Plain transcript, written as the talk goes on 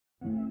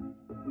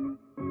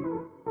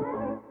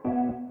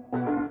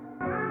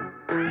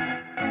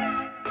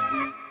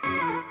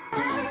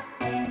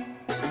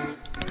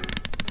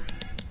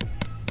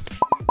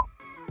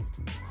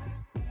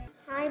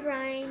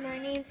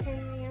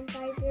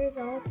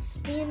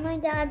Me and my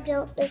dad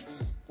built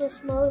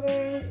this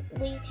motor.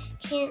 My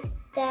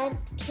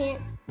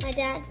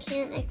dad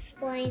can't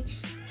explain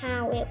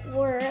how it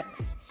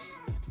works,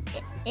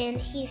 and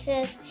he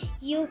says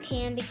you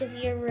can because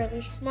you're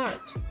really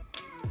smart.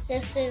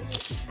 This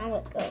is how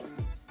it goes.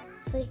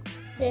 So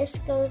this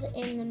goes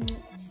in the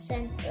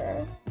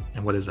center.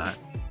 And what is that?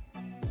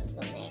 This is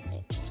the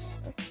magnet.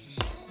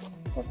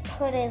 We'll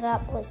put it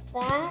up like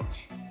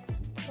that.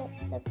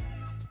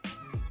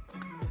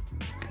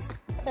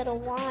 Put a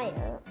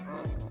wire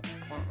on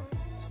like that.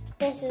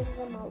 This is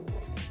the motor.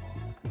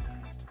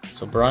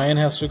 So Brian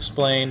has to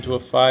explain to a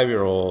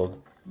 5-year-old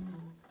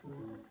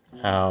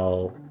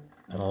how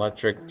an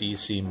electric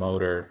DC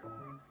motor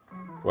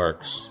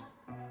works.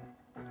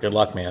 Good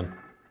luck, man.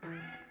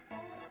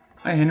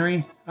 Hi,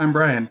 Henry. I'm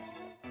Brian.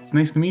 It's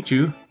nice to meet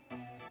you.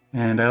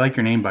 And I like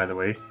your name, by the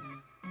way.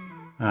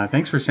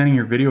 Thanks for sending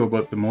your video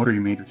about the motor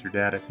you made with your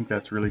dad. I think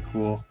that's really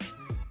cool.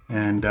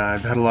 And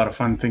I've had a lot of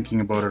fun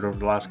thinking about it over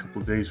the last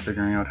couple of days,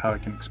 figuring out how I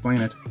can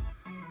explain it.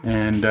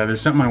 And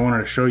there's something I wanted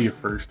to show you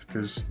first,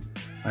 because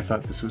I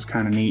thought this was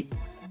kind of neat.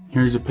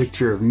 Here's a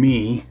picture of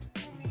me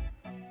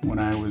when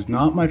I was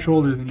not much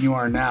older than you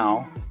are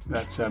now.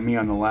 That's me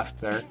on the left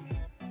there.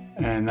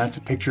 And that's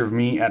a picture of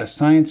me at a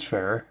science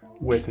fair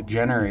with a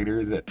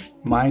generator that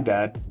my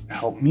dad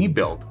helped me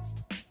build.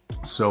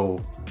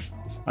 So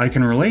I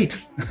can relate.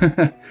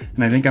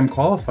 And I think I'm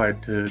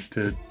qualified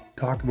to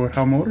talk about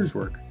how motors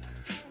work.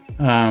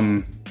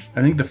 I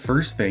think the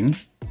first thing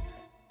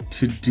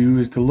to do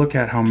is to look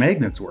at how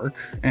magnets work,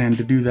 and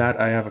to do that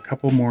I have a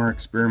couple more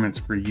experiments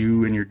for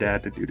you and your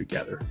dad to do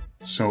together.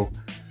 So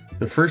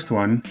the first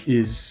one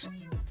is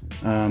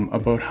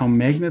about how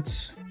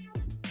magnets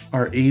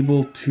are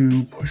able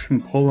to push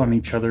and pull on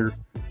each other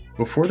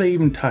before they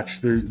even touch.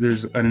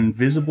 There's an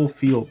invisible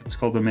field, it's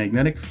called a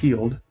magnetic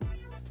field,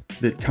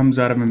 that comes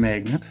out of a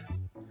magnet,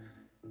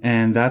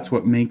 and that's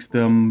what makes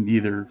them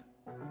either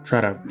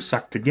try to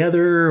suck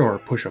together or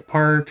push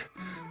apart,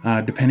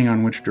 depending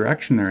on which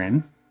direction they're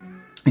in.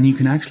 And you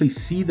can actually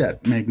see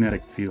that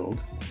magnetic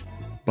field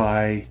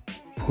by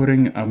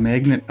putting a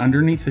magnet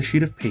underneath a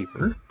sheet of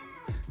paper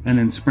and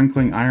then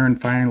sprinkling iron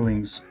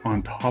filings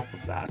on top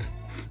of that.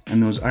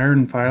 And those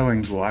iron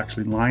filings will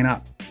actually line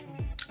up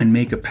and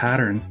make a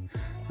pattern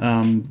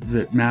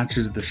that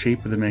matches the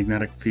shape of the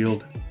magnetic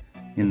field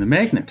in the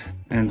magnet.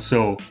 And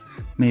so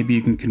maybe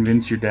you can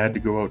convince your dad to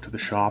go out to the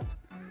shop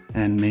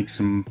and make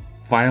some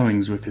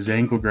filings with his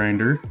angle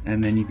grinder,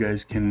 and then you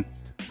guys can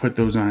put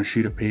those on a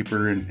sheet of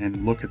paper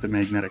and look at the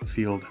magnetic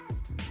field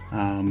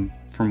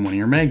from one of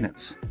your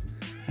magnets.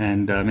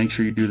 And make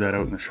sure you do that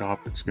out in the shop.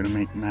 It's going to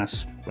make a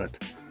mess,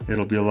 but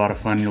it'll be a lot of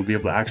fun. You'll be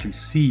able to actually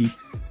see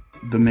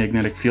the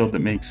magnetic field that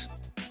makes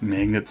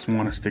magnets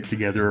want to stick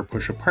together or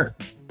push apart.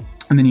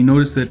 And then you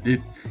notice that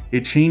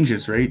it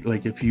changes, right?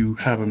 Like if you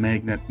have a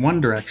magnet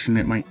one direction,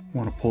 it might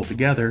want to pull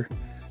together,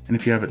 and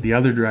if you have it the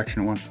other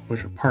direction, it wants to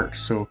push apart.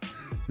 So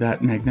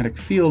that magnetic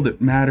field, it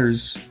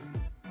matters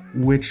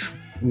which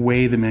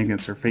way the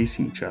magnets are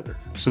facing each other.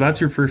 So that's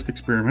your first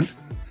experiment.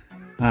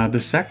 The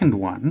second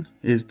one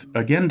is,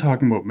 again,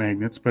 talking about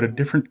magnets, but a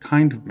different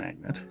kind of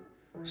magnet.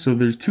 So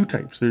there's two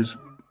types. There's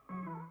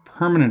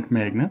permanent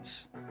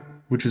magnets,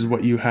 which is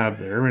what you have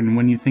there. And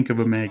when you think of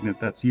a magnet,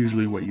 that's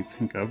usually what you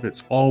think of.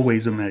 It's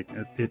always a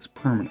magnet. It's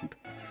permanent.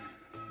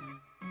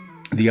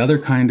 The other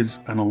kind is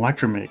an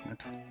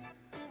electromagnet.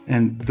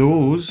 And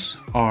those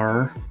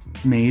are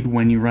made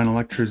when you run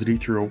electricity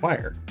through a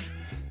wire.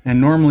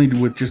 And normally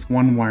with just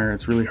one wire,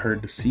 it's really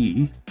hard to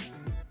see.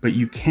 But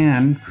you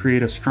can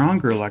create a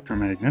stronger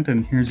electromagnet.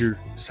 And here's your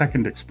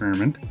second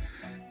experiment,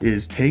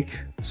 is take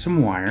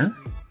some wire.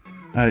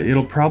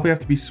 It'll probably have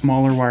to be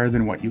smaller wire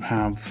than what you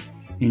have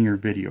in your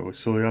video.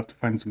 So you'll have to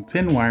find some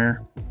thin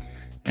wire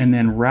and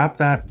then wrap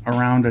that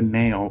around a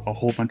nail a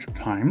whole bunch of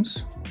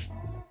times.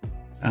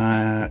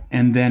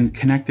 And then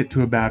connect it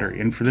to a battery.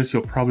 And for this,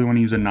 you'll probably want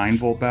to use a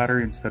 9-volt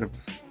battery instead of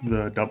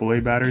the AA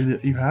battery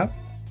that you have.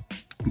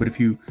 But if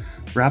you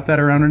wrap that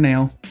around a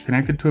nail,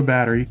 connect it to a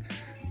battery,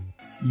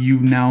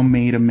 you've now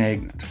made a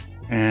magnet.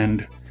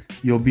 And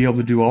you'll be able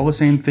to do all the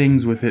same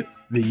things with it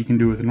that you can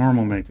do with a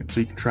normal magnet.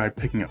 So you can try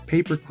picking up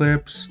paper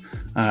clips,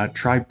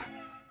 try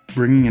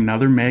bringing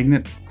another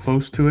magnet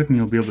close to it, and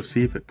you'll be able to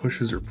see if it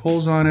pushes or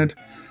pulls on it.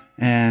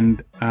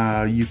 And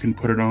you can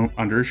put it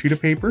under a sheet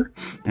of paper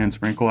and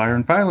sprinkle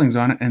iron filings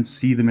on it and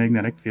see the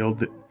magnetic field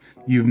that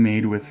you've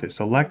made with this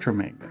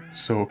electromagnet.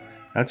 So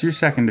that's your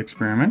second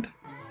experiment.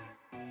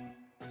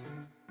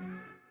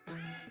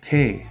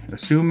 Okay,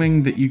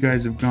 assuming that you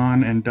guys have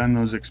gone and done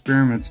those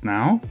experiments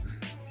now,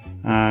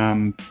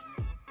 time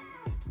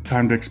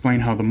to explain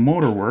how the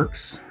motor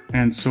works.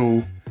 And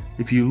so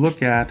if you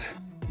look at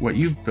what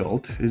you've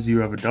built, is you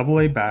have a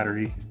AA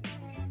battery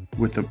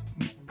with a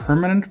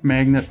permanent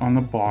magnet on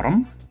the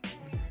bottom.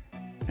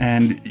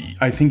 And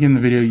I think in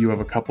the video you have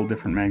a couple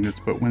different magnets,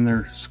 but when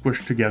they're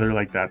squished together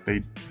like that,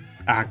 they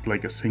act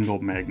like a single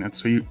magnet.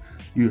 So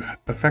you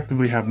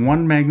effectively have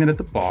one magnet at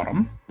the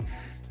bottom,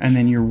 and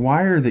then your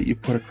wire that you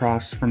put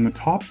across from the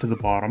top to the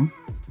bottom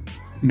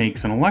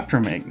makes an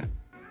electromagnet.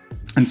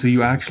 And so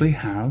you actually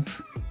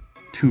have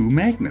two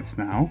magnets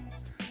now.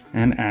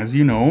 And as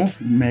you know,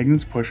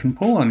 magnets push and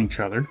pull on each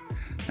other.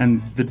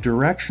 And the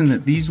direction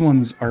that these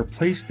ones are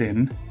placed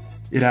in,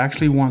 it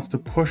actually wants to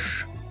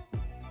push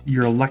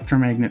your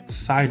electromagnet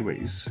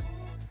sideways.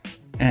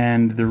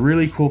 And the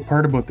really cool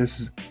part about this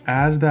is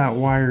as that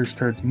wire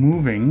starts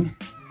moving,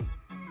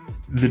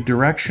 the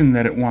direction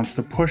that it wants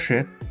to push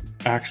it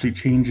actually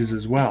changes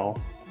as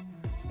well.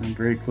 I'm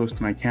very close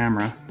to my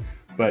camera,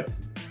 but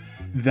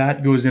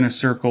that goes in a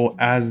circle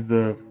as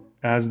the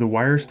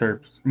wire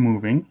starts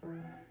moving.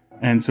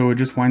 And so it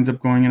just winds up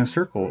going in a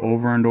circle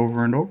over and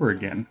over and over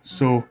again.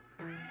 So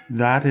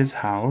that is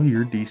how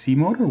your DC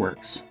motor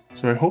works.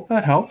 So I hope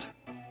that helped.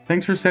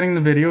 Thanks for sending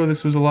the video.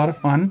 This was a lot of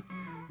fun.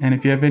 And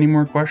if you have any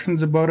more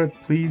questions about it,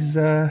 please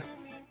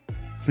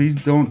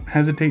don't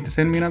hesitate to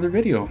send me another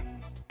video.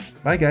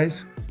 Bye,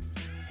 guys.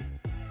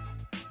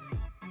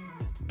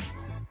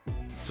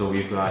 So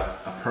we've got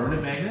a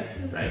permanent magnet,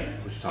 right,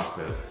 which we talked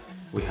about.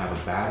 We have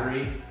a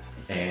battery,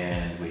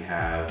 and we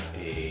have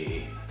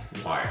a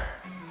wire.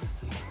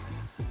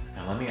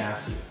 Now let me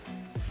ask you,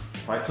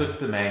 if I took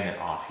the magnet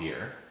off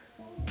here,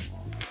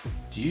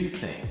 do you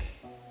think,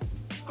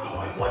 oh,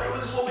 I wonder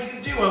if this is what we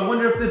can do. I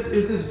wonder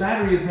if this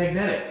battery is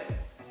magnetic.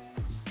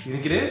 You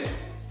think it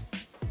is?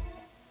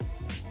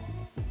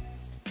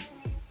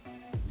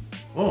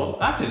 Oh,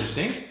 that's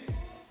interesting.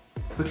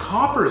 The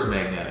copper is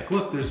magnetic.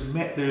 Look,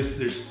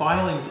 there's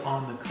filings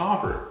on the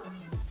copper.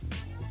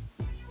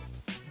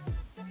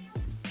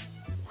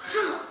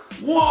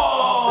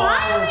 Whoa!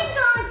 Filings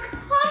on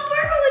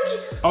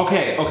copper?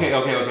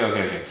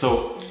 Okay.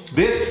 So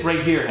this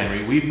right here,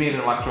 Henry, we've made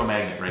an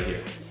electromagnet right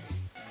here.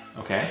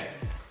 Okay?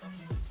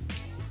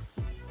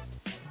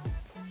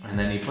 And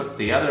then you put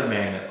the other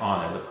magnet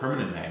on it, the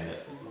permanent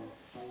magnet.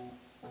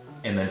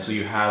 And then so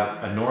you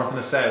have a north and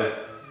a south,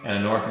 and a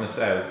north and a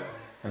south,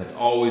 and it's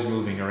always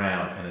moving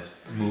around, and it's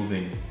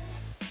moving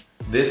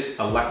this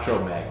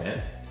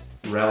electromagnet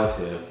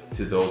relative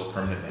to those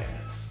permanent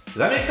magnets. Does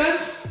that make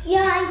sense?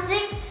 Yeah, I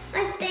think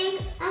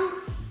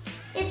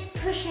it's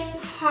pushing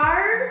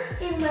hard,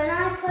 and when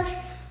I push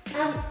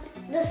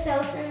the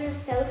south and the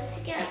south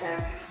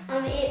together,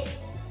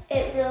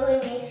 it really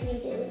makes me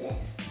do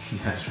this.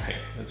 That's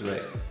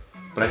right.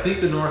 But I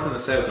think the north and the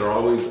south are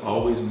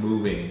always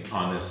moving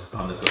on this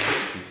on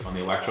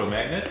the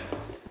electromagnet.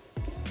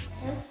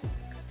 Yes.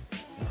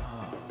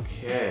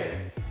 Okay.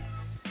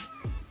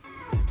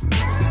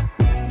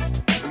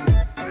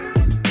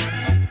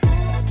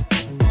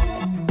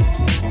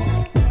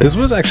 This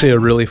was actually a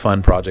really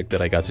fun project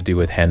that I got to do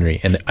with Henry.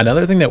 And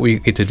another thing that we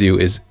get to do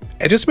is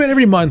just about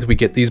every month we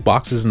get these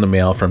boxes in the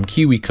mail from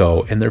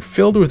KiwiCo, and they're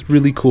filled with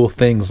really cool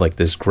things like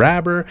this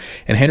grabber,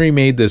 and Henry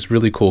made this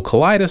really cool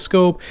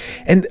kaleidoscope.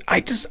 And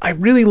I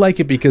really like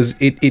it because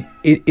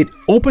it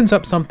opens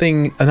up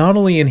something not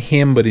only in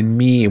him but in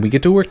me, and we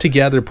get to work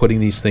together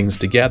putting these things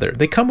together.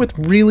 They come with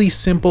really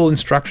simple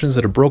instructions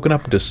that are broken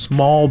up into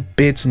small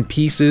bits and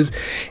pieces,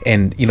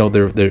 and you know,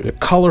 they're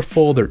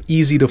colorful, they're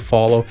easy to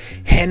follow.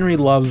 Henry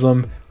loves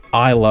them.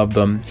 I love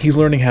them. He's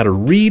learning how to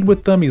read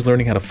with them. He's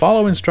learning how to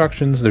follow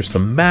instructions. There's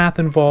some math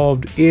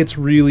involved. It's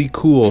really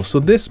cool. So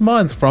this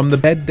month, from the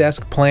Bed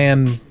Desk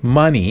Plan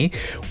money,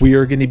 we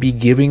are going to be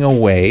giving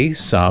away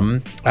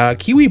some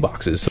Kiwi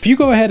boxes. So if you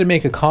go ahead and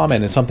make a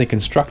comment and something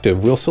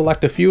constructive, we'll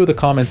select a few of the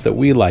comments that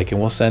we like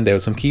and we'll send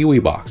out some Kiwi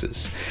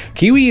boxes.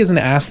 Kiwi isn't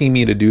asking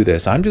me to do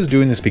this. I'm just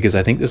doing this because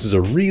I think this is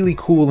a really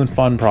cool and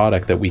fun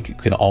product that we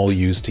can all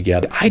use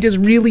together. I just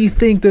really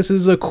think this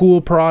is a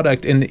cool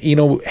product. And you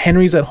know,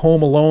 Henry's at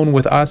home alone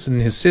with us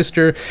and his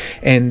sister,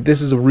 and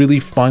this is a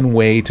really fun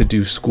way to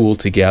do school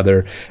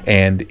together,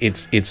 and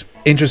it's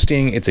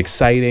interesting, it's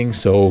exciting.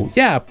 So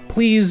yeah,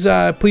 please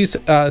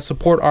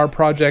support our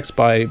projects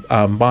by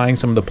buying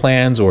some of the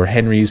plans or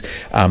Henry's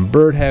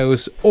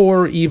birdhouse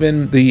or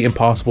even the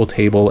impossible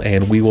table,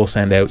 and we will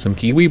send out some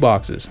Kiwi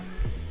boxes.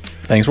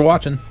 Thanks for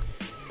watching.